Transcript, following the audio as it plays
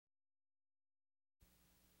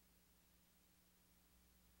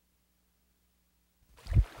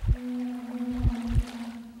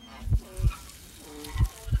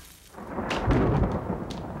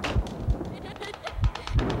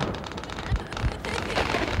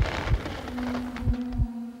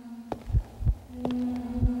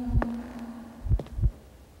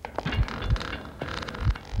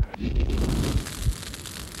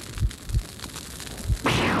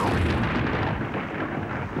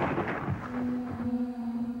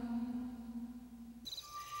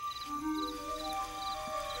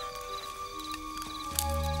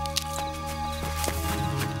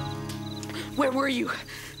were you?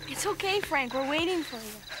 It's okay, Frank. We're waiting for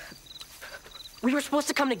you. We were supposed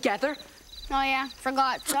to come together? Oh, yeah.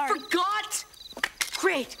 Forgot. Sorry. Forgot?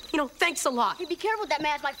 Great. You know, thanks a lot. Hey, be careful. That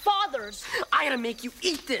man's my father's. I gotta make you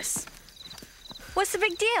eat this. What's the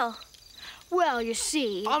big deal? Well, you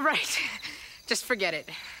see... All right. Just forget it.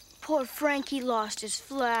 Poor Frankie lost his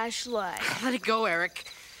flashlight. Let it go, Eric.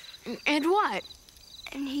 And what?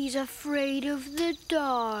 And he's afraid of the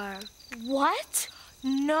dark. What?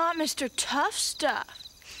 Not Mr. Tough Stuff.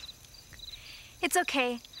 It's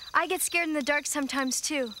okay. I get scared in the dark sometimes,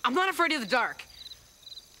 too. I'm not afraid of the dark.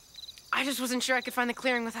 I just wasn't sure I could find the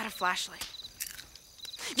clearing without a flashlight.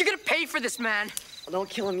 You're gonna pay for this, man. Well, don't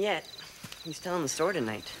kill him yet. He's telling the story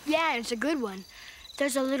tonight. Yeah, it's a good one.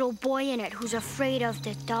 There's a little boy in it who's afraid of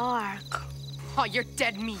the dark. Oh, you're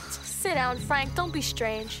dead meat. Sit down, Frank. Don't be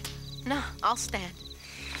strange. No, I'll stand.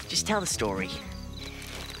 Just tell the story.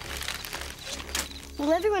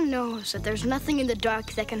 Well, everyone knows that there's nothing in the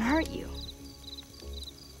dark that can hurt you.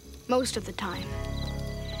 Most of the time.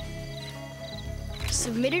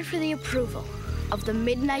 Submitted for the approval of the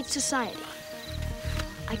Midnight Society,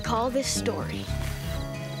 I call this story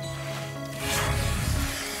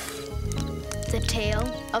The Tale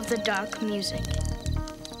of the Dark Music.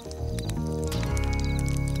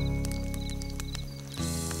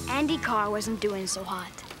 Andy Carr wasn't doing so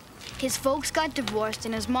hot. His folks got divorced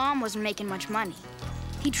and his mom wasn't making much money.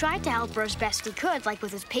 He tried to help her as best he could, like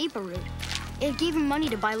with his paper route. It gave him money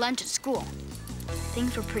to buy lunch at school.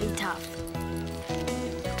 Things were pretty tough.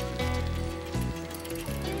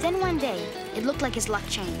 Then one day, it looked like his luck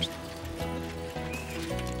changed.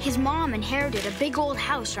 His mom inherited a big old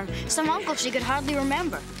house from some uncle she could hardly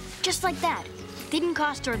remember. Just like that. Didn't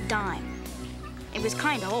cost her a dime. It was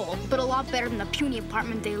kind of old, but a lot better than the puny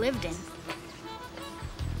apartment they lived in.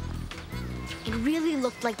 It really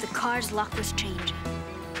looked like the Carr's luck was changing.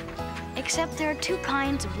 Except there are two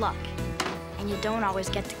kinds of luck, and you don't always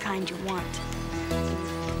get the kind you want.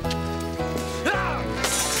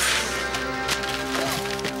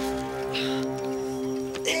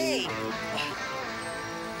 Hey!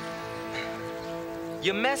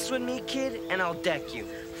 You mess with me, kid, and I'll deck you.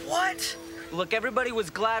 What? Look, everybody was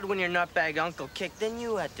glad when your nutbag uncle kicked, then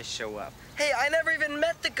you had to show up. Hey, I never even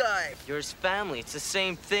met the guy. You're his family, it's the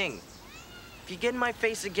same thing. If you get in my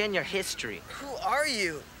face again, you're history. Who are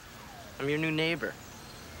you? I'm your new neighbor.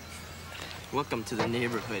 Welcome to the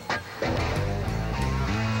neighborhood.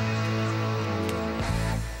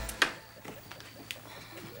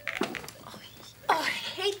 Oh, I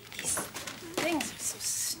hate these things. They're so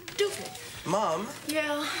stupid. Mom,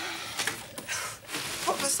 Yeah.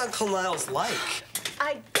 what was Uncle Niles like?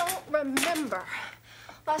 I don't remember.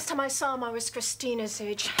 Last time I saw him, I was Christina's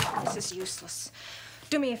age. This is useless.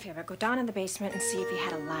 Do me a favor, go down in the basement and see if he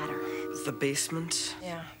had a ladder. The basement?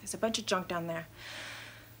 Yeah, there's a bunch of junk down there.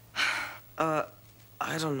 I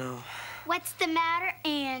don't know. What's the matter,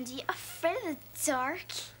 Andy? Afraid of the dark?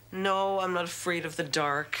 No, I'm not afraid of the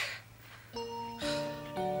dark.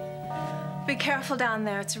 Be careful down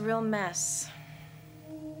there, it's a real mess.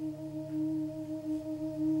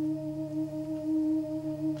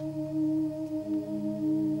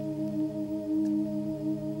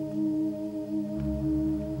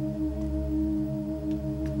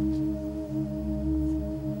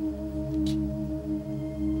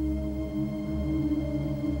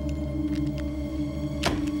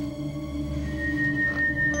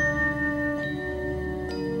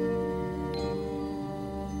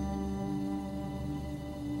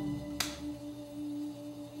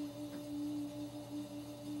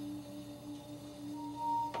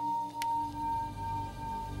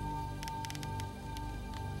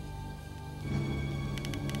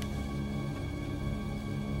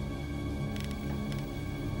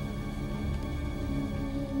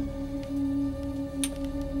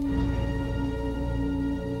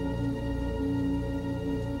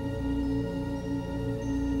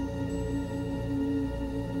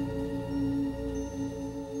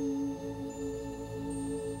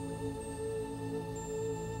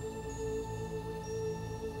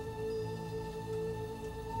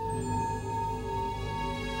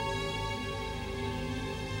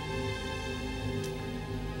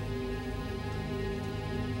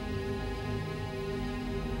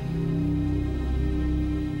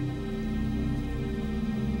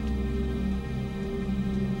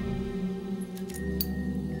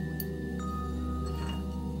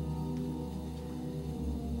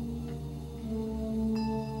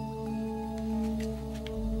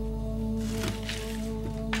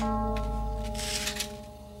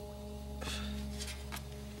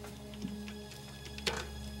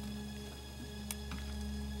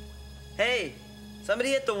 Hey,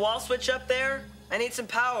 somebody hit the wall switch up there? I need some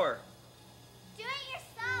power. Do it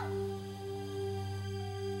yourself.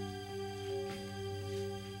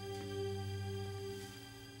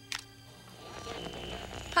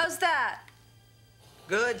 How's that?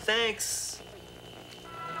 Good, thanks.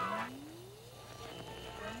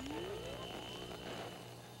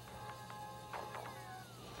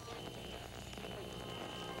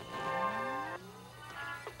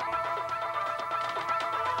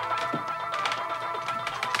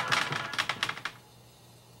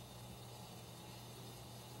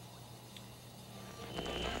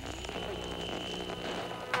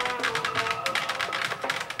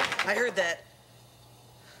 I heard that.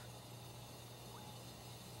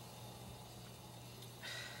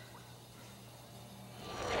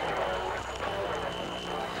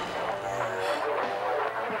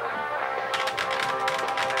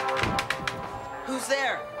 Who's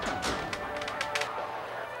there?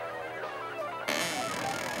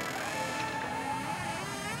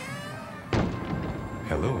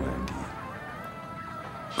 Hello, Andy.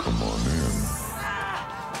 Come on in.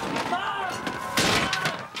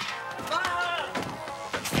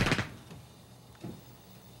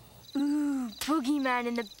 Ooh, boogeyman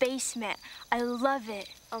in the basement. I love it.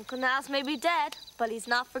 Uncle Niles may be dead, but he's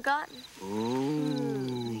not forgotten.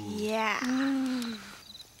 Ooh. Yeah.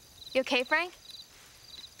 You okay, Frank?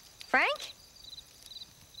 Frank?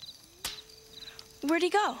 Where'd he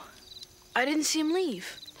go? I didn't see him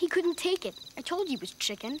leave. He couldn't take it. I told you he was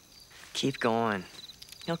chicken. Keep going.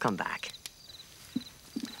 He'll come back.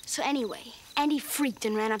 So anyway, Andy freaked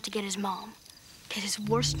and ran up to get his mom. 'Cause his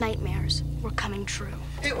worst nightmares were coming true.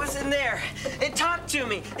 It was in there. It talked to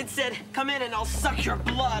me. It said, come in and I'll suck your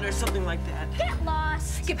blood or something like that. Get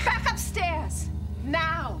lost. Get back upstairs.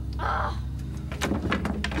 Now.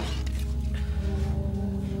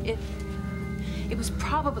 It was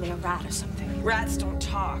probably a rat or something. Rats don't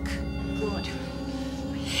talk. Good.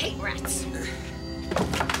 I hate rats.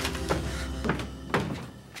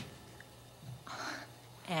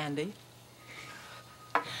 Andy.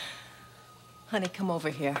 Honey, come over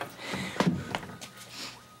here.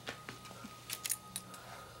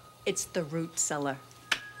 It's the root cellar.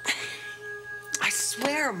 I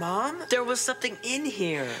swear, Mom, there was something in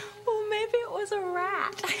here. Well, maybe it was a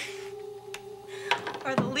rat.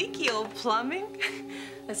 Or the leaky old plumbing.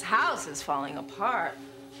 This house is falling apart.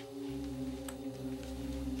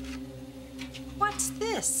 What's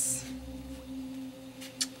this?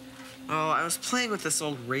 Oh, I was playing with this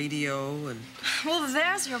old radio and... Well,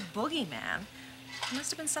 there's your boogeyman. Must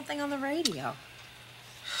have been something on the radio.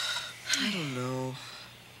 I don't know.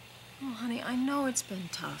 Oh, honey, I know it's been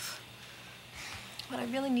tough. But I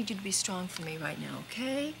really need you to be strong for me right now,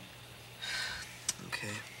 okay?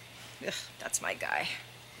 Okay. Ugh, that's my guy.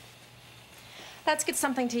 Let's get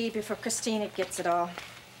something to eat before Christina gets it all.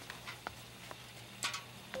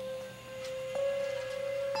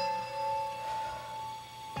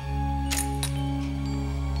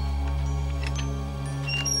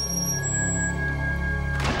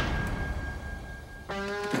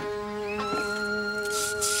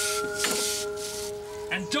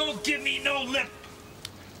 And don't give me no lip.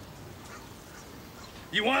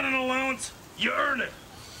 You want an allowance? You earn it.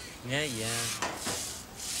 Yeah.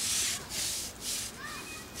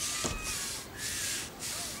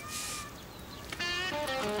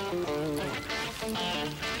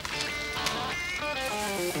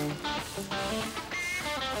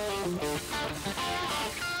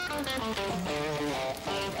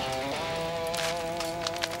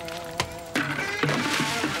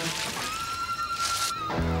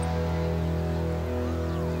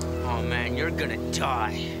 Oh, man, you're gonna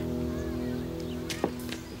die.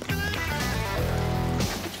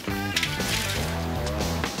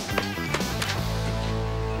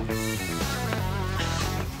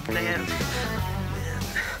 Man.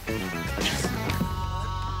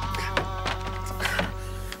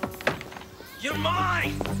 You're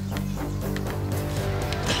mine.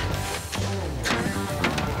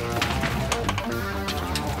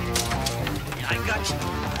 I got you.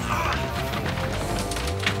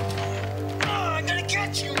 I'm gonna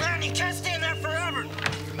get you, man. You can't stand there forever.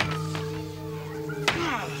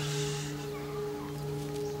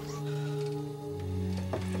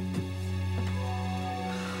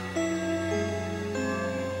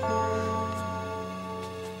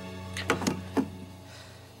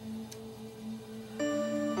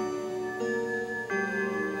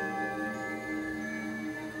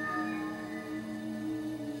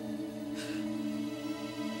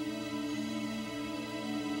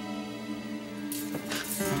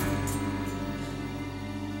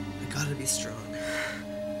 I gotta be strong.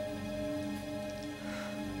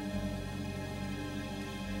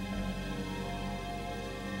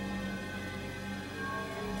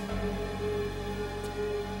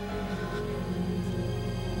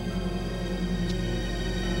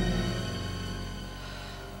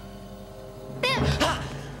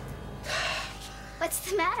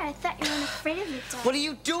 I thought you weren't afraid of the dark. What are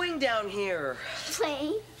you doing down here?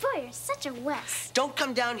 Playing? Boy, you're such a wuss. Don't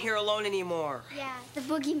come down here alone anymore. Yeah, the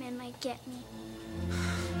boogeyman might get me.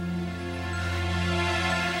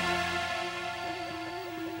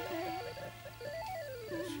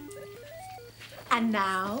 And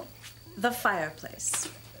now, the fireplace.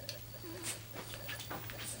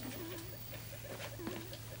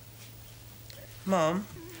 Mom,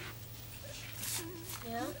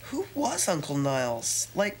 Yeah? who was Uncle Niles?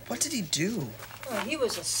 Like, what did he do? Oh, he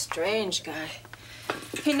was a strange guy.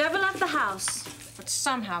 He never left the house, but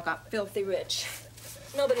somehow got filthy rich.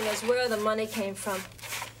 Nobody knows where the money came from.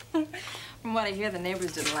 From what I hear, the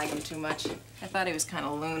neighbors didn't like him too much. I thought he was kind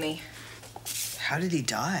of loony. How did he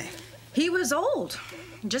die? He was old.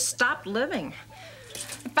 He just stopped living.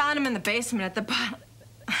 I found him in the basement at the bottom.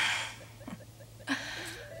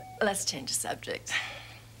 Let's change the subject.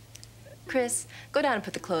 Chris, go down and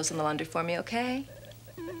put the clothes in the laundry for me, okay?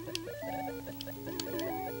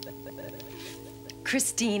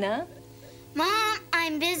 Christina? Mom,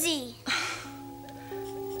 I'm busy.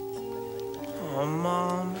 Oh,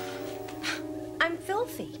 Mom. I'm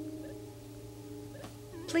filthy.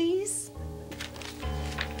 Please?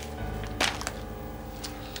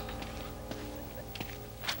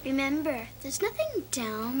 Remember, there's nothing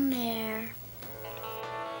down there.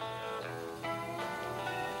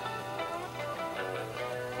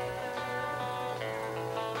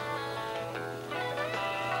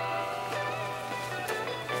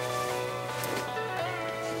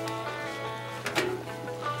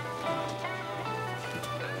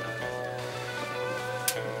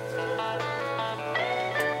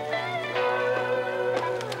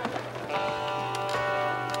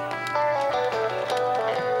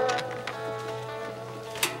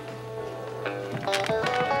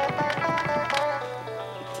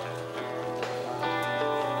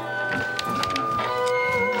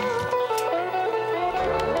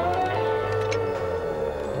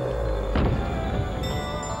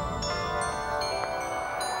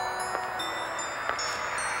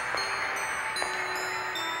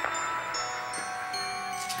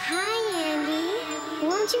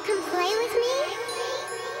 Won't you come play with me?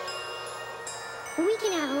 We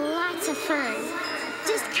can have lots of fun.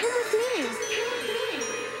 Just come with me.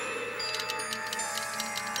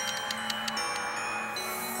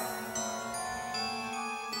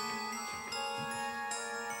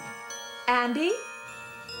 Andy?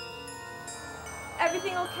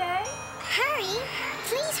 Everything okay? Hurry.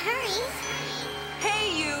 Please hurry.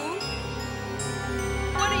 Hey, you!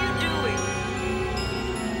 What are you doing?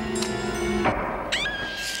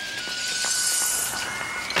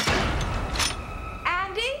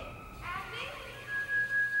 Andy?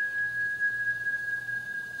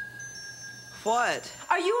 What?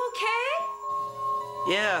 Are you okay?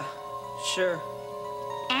 Yeah, sure.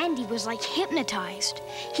 Andy was like hypnotized.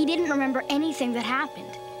 He didn't remember anything that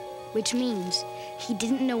happened, which means he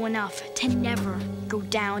didn't know enough to never go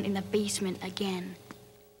down in the basement again.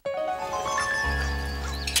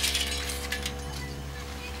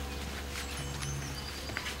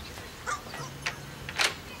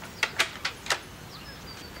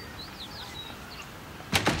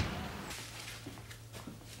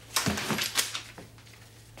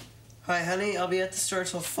 Hi, honey. I'll be at the store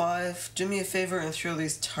till 5. Do me a favor and throw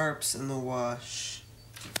these tarps in the wash.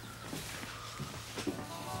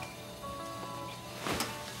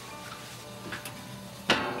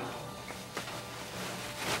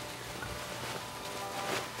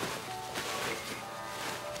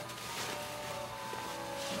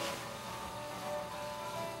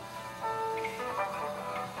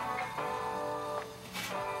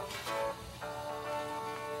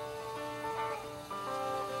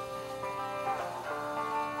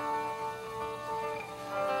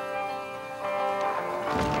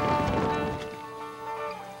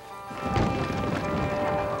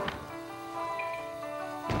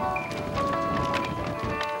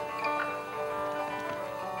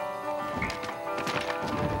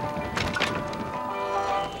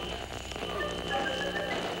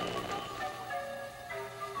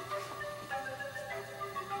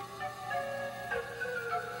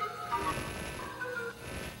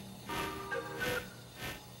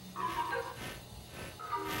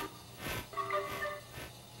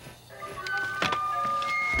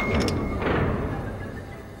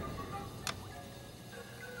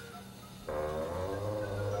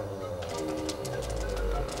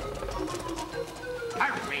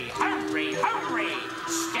 Hurry, hurry, hurry!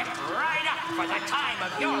 Step right up for the time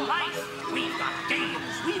of your life. We've got games,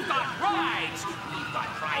 we've got rides, we've got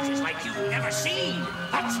prizes like you've never seen.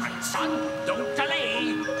 That's right, son. Don't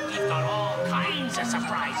delay. We've got all kinds of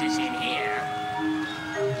surprises in here.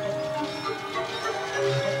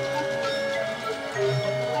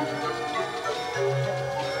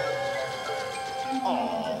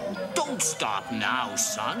 stop now,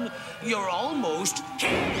 son. You're almost here.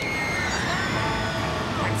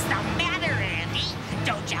 What's the matter, Andy?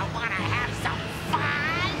 Don't you want to have some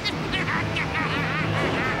fun?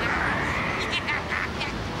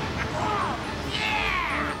 Oh,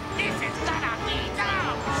 yeah! This is gonna be some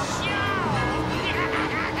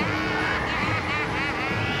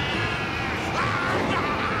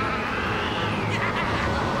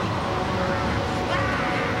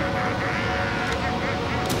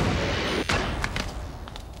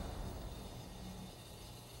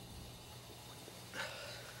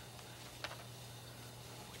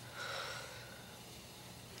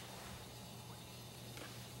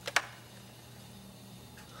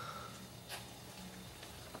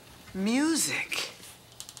Music.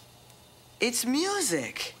 It's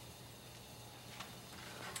music.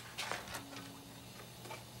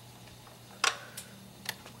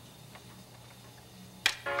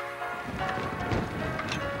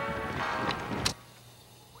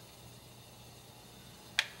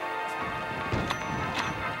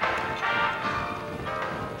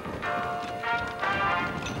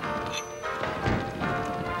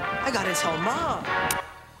 I gotta tell Mom.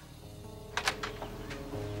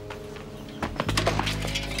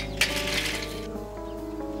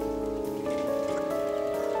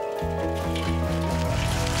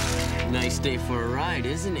 Nice day for a ride,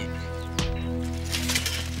 isn't it?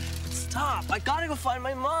 Stop! I gotta go find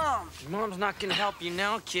my mom. Your mom's not gonna help you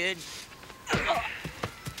now, kid.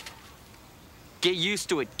 Get used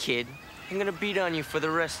to it, kid. I'm gonna beat on you for the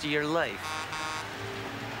rest of your life.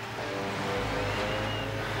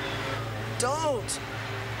 Don't!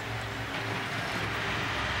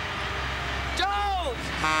 Don't!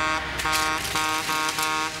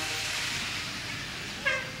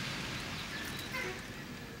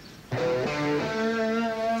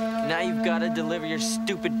 Now you've got to deliver your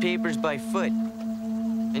stupid papers by foot.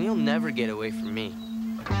 And you'll never get away from me.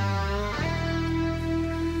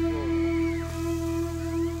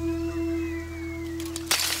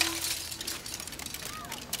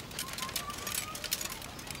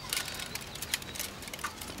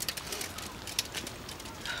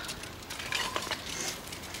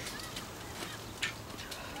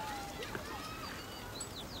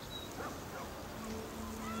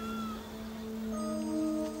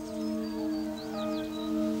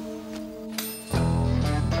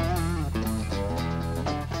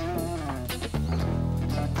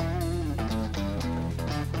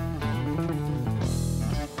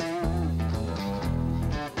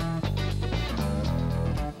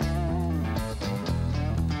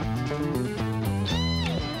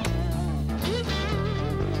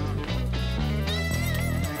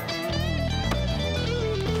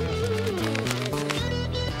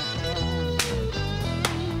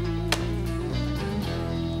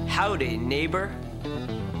 Howdy, neighbor.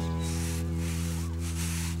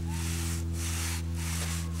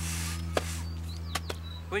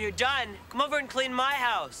 When you're done, come over and clean my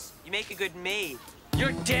house. You make a good maid.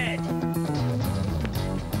 You're dead.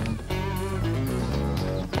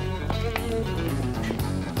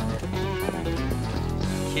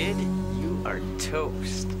 Kid, you are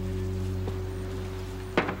toast.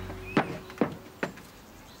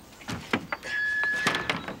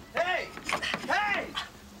 Hey! Hey!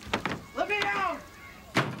 Let me out!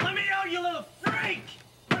 Let me out, you little freak!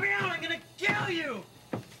 Let me out, I'm gonna kill you!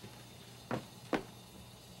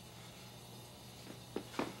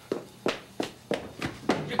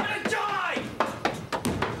 You're gonna die!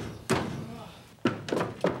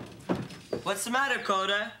 What's the matter,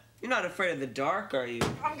 Coda? You're not afraid of the dark, are you?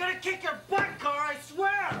 I'm gonna kick your butt, Carr, I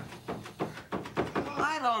swear!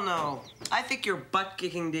 I don't know. I think your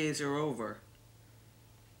butt-kicking days are over.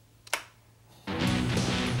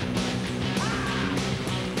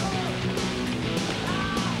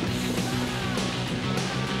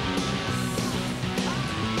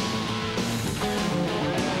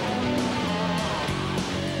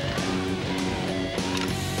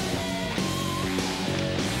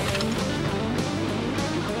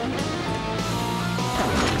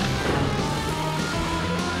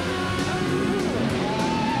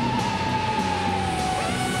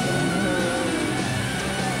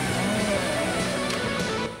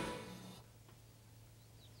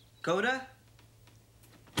 Coda?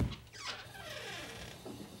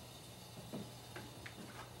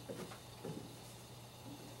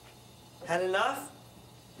 Had enough?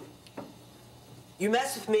 You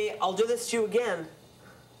mess with me, I'll do this to you again.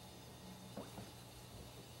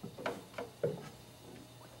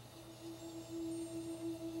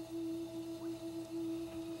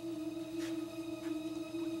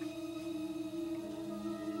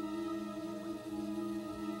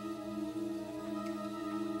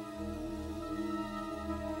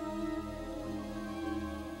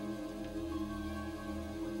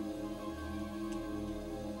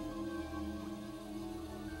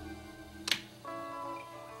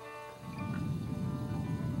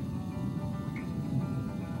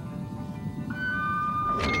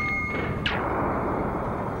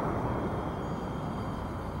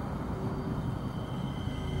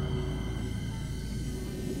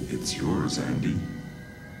 It's yours, Andy.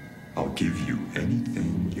 I'll give you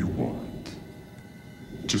anything you want.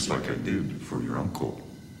 Just like I did for your uncle.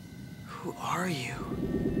 Who are you?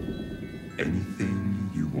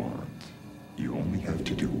 Anything you want. You only have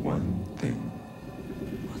to do one thing.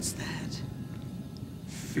 What's that?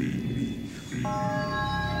 Feed me, feed me.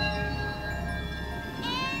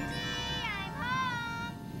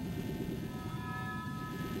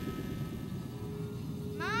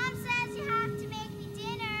 Mom says you have to make me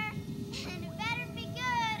dinner, and it better be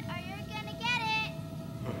good or you're gonna get it.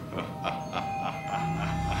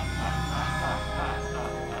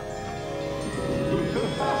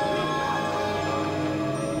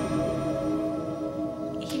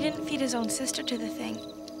 He didn't feed his own sister to the thing,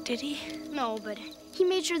 did he? No, but he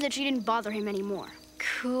made sure that she didn't bother him anymore.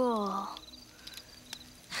 Cool.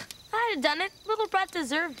 I'd have done it. Little Brett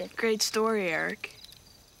deserved it. Great story, Eric.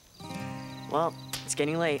 Well, it's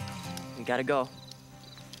getting late. We gotta go.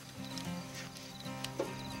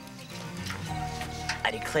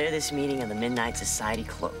 I declare this meeting of the Midnight Society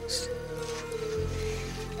closed.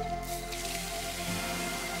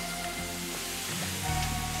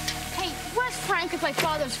 Hey, where's Frank with my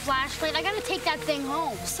father's flashlight? I gotta take that thing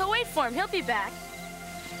home. So wait for him. He'll be back.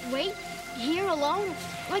 Wait? Here alone?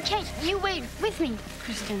 Why can't you wait with me,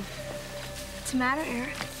 Kristen? What's the matter,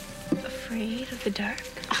 Eric? Afraid of the dark?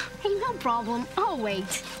 Hey, no problem. I'll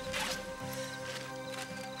wait.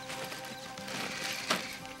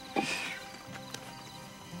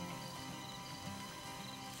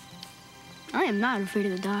 I am not afraid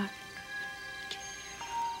of the dark.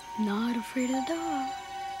 Not afraid of the dark.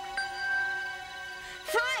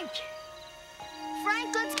 Frank!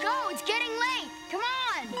 Frank, let's go. It's getting late. Come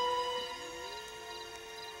on.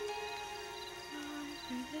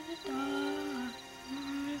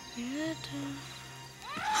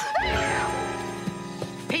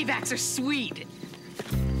 Paybacks are sweet.